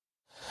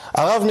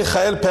Arav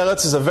Michael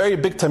Peretz is a very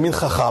big Talmid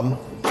Chacham,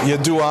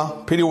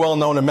 Yedua, pretty well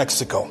known in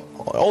Mexico.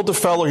 Older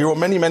fellow, he wrote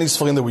many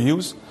sfarim that we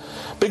use.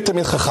 Big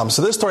Talmid Chacham.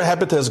 So this story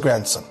happened to his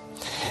grandson.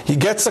 He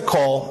gets a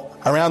call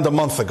around a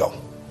month ago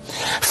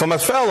from a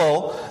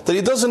fellow that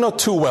he doesn't know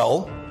too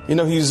well. You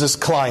know, he's his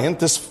client.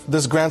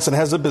 This grandson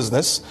has a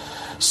business.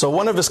 So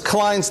one of his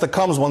clients that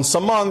comes once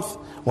a month,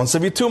 once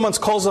every 2 months,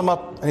 calls him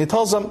up and he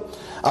tells him,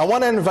 I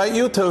want to invite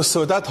you to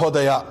Seudat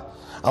Hodaya.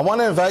 I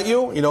want to invite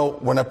you,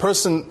 when a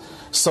person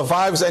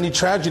survives any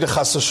tragedy,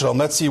 chas v'shalom,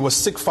 let's say he was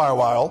sick for a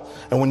while,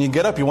 and when you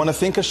get up, you want to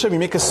thank Hashem, you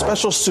make a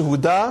special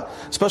suhudah,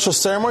 special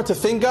ceremony to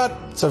thank God.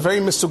 It's a very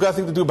misugah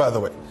thing to do, by the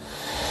way.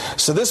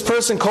 So this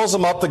person calls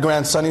him up, the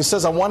grandson, he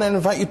says, I want to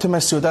invite you to my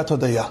Seudat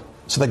Hodaya.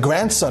 So the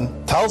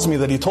grandson tells me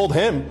that he told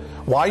him,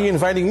 why are you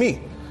inviting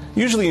me?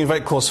 Usually you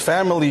invite close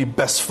family,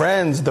 best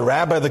friends, the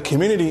rabbi, the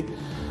community.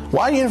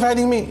 Why are you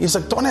inviting me? He's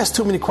like, don't ask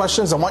too many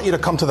questions, I want you to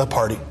come to the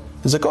party.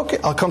 He's like, okay,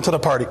 I'll come to the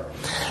party.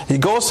 He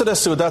goes to the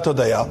Seudat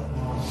Hodaya.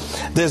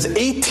 There's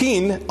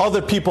 18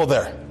 other people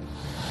there.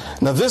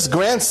 Now this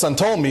grandson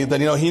told me that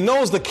he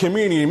knows the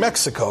community in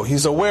Mexico.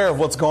 He's aware of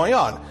what's going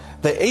on.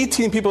 The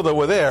 18 people that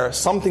were there,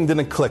 something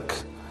didn't click.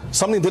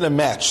 Something didn't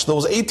match.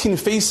 Those 18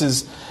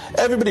 faces,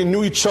 everybody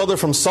knew each other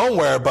from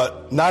somewhere,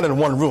 but not in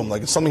one room.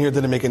 Like something here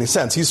didn't make any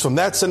sense. He's from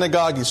that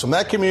synagogue, he's from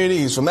that community,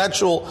 he's from that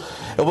shul.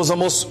 It was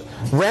almost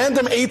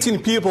random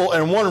 18 people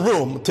in one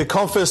room to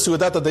come for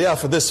Seudat Hodaya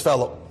for this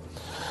fellow.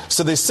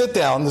 So they sit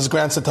down, this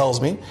grandson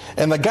tells me,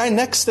 and the guy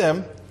next to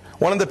him,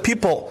 one of the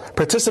people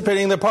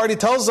participating in the party,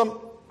 tells him,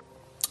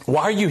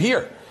 why are you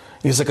here?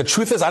 He's like, the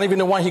truth is, I don't even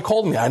know why he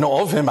called me. I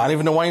know of him. I don't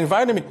even know why he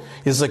invited me.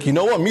 He's like, you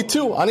know what? Me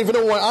too. I don't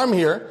even know why I'm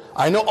here.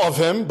 I know of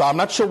him, but I'm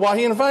not sure why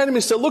he invited me.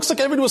 So it looks like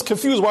everybody was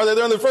confused why they're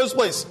there in the first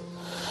place.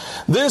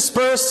 This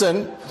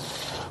person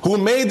who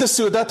made the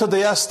Seudat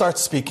Hodaya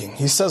starts speaking.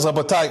 He says,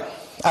 Rabotai,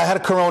 I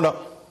had corona.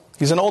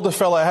 He's an older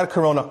fellow. I had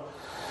corona.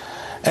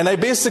 And I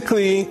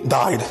basically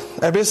died.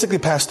 I basically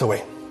passed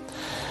away.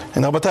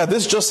 And Rabotai,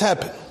 this just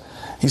happened.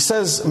 He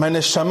says, my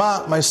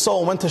neshama, my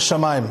soul went to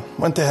Shamayim,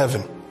 went to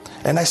heaven.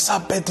 And I saw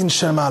Bet Din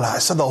Shemala. I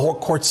saw the whole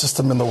court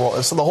system in the world.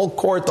 I saw the whole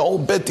court, the whole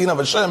Bet Din of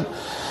Hashem.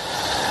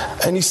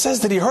 And he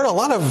says that he heard a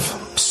lot of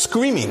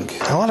screaming,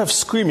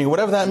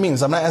 whatever that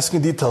means. I'm not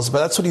asking details, but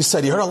that's what he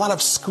said. He heard a lot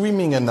of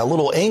screaming and a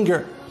little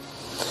anger.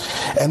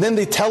 And then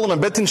they tell him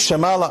in Bet Din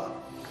Shemala,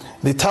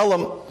 they tell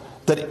him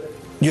that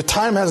your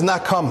time has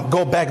not come.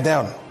 Go back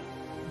down.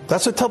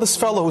 That's what I tell this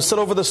fellow who said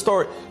over the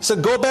story. He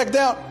said, go back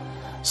down.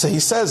 So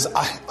he says,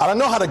 I don't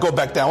know how to go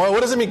back down. Well,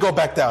 what does it mean, go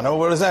back down?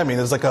 What does that mean?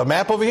 There's like a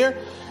map over here?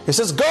 He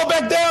says, go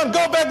back down,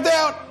 go back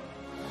down.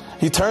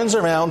 He turns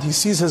around, he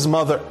sees his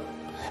mother.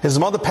 His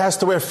mother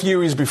passed away a few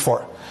years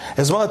before.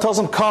 His mother tells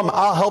him, come,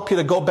 I'll help you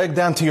to go back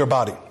down to your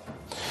body.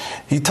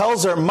 He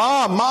tells her,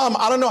 Mom,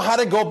 I don't know how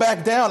to go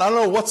back down. I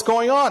don't know what's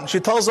going on.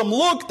 She tells him,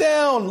 look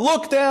down,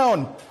 look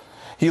down.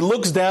 He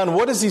looks down.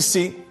 What does he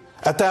see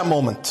at that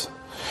moment?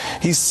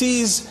 He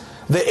sees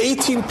the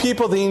 18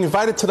 people that he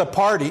invited to the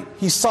party.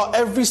 He saw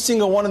every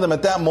single one of them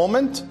at that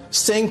moment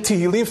saying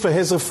Tehillim for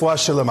his refuah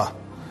shelema.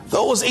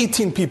 Those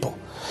 18 people.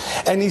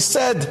 And he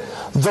said,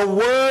 the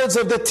words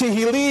of the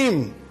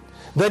Tehillim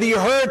that he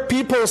heard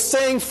people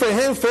saying for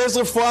him for his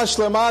refuah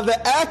shelema,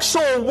 the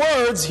actual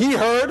words he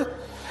heard,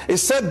 it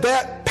said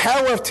that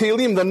power of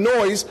Tehillim, the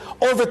noise,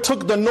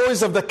 overtook the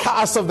noise of the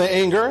ka'as, of the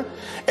anger.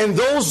 And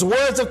those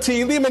words of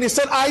Tehillim, and he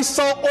said, I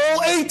saw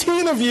all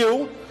 18 of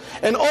you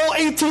in all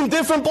 18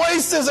 different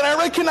places, and I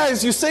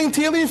recognize you saying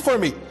Tehillim for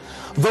me.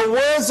 The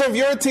words of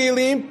your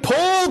Tehillim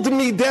pulled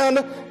me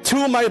down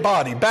to my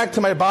body, back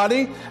to my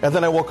body, and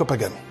then I woke up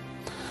again.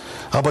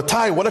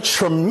 Rabotai, what a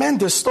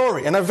tremendous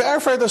story. And I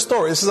verified the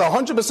story. This is a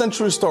 100%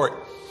 true story.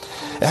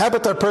 It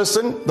happened to a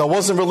person that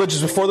wasn't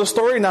religious before the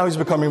story, now he's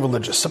becoming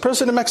religious. A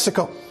person in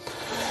Mexico.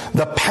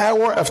 The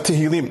power of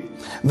Tehillim.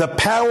 The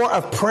power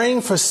of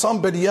praying for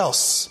somebody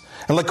else.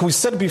 And like we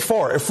said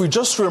before, if we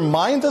just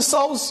remind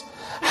ourselves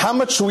how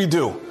much we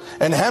do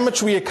and how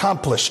much we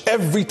accomplish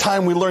every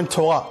time we learn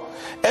Torah,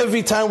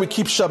 every time we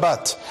keep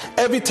Shabbat,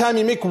 every time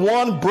you make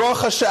one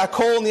bracha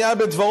she'akol niyeh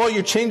b'dvaro,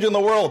 you're changing the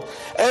world.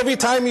 Every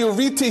time you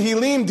read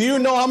Tehillim, do you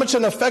know how much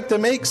an effect it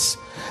makes?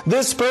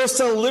 This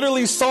person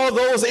literally saw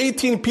those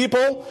 18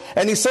 people,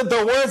 and he said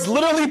the words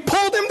literally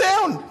pulled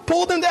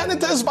him down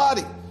into his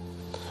body.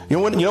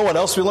 You know what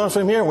else we learn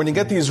from here? When you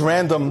get these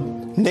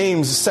random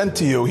names sent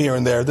to you here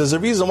and there, there's a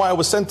reason why it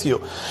was sent to you.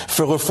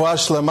 For refuah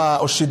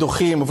shlema or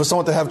shidduchim, or for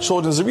someone to have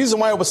children, there's a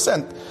reason why it was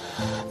sent.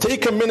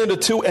 Take a minute or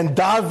two and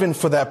daven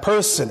for that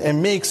person. It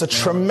makes a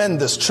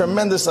tremendous,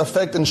 tremendous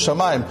effect in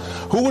Shamayim.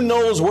 Who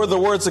knows where the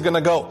words are going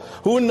to go?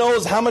 Who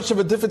knows how much of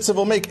a difference it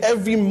will make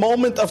every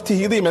moment of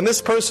Tehillim? And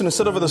this person who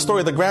said over the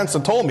story, the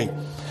grandson, told me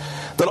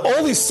that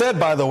all he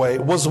said, by the way,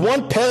 was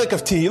one parak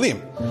of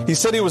Tehillim. He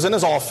said he was in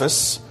his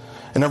office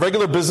in a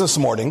regular business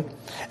morning,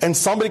 and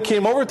somebody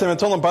came over to him and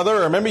told him,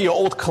 brother, remember your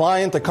old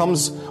client that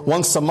comes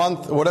once a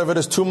month, or whatever it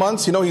is, 2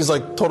 months? He's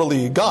like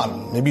totally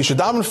gone. Maybe you should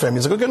daven for him.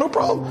 He's like, okay, no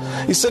problem.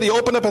 He said he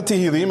opened up a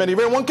Tehillim and he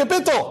read one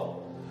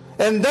kapitel.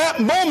 And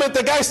that moment,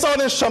 the guy saw it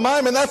in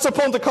Shamayim, and that's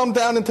supposed to come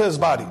down into his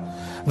body.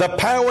 The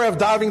power of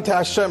diving to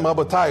Hashem,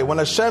 Rabotai. When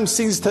Hashem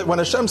says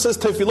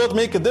tefillot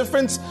make a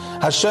difference,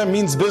 Hashem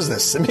means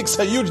business. It makes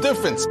a huge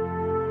difference.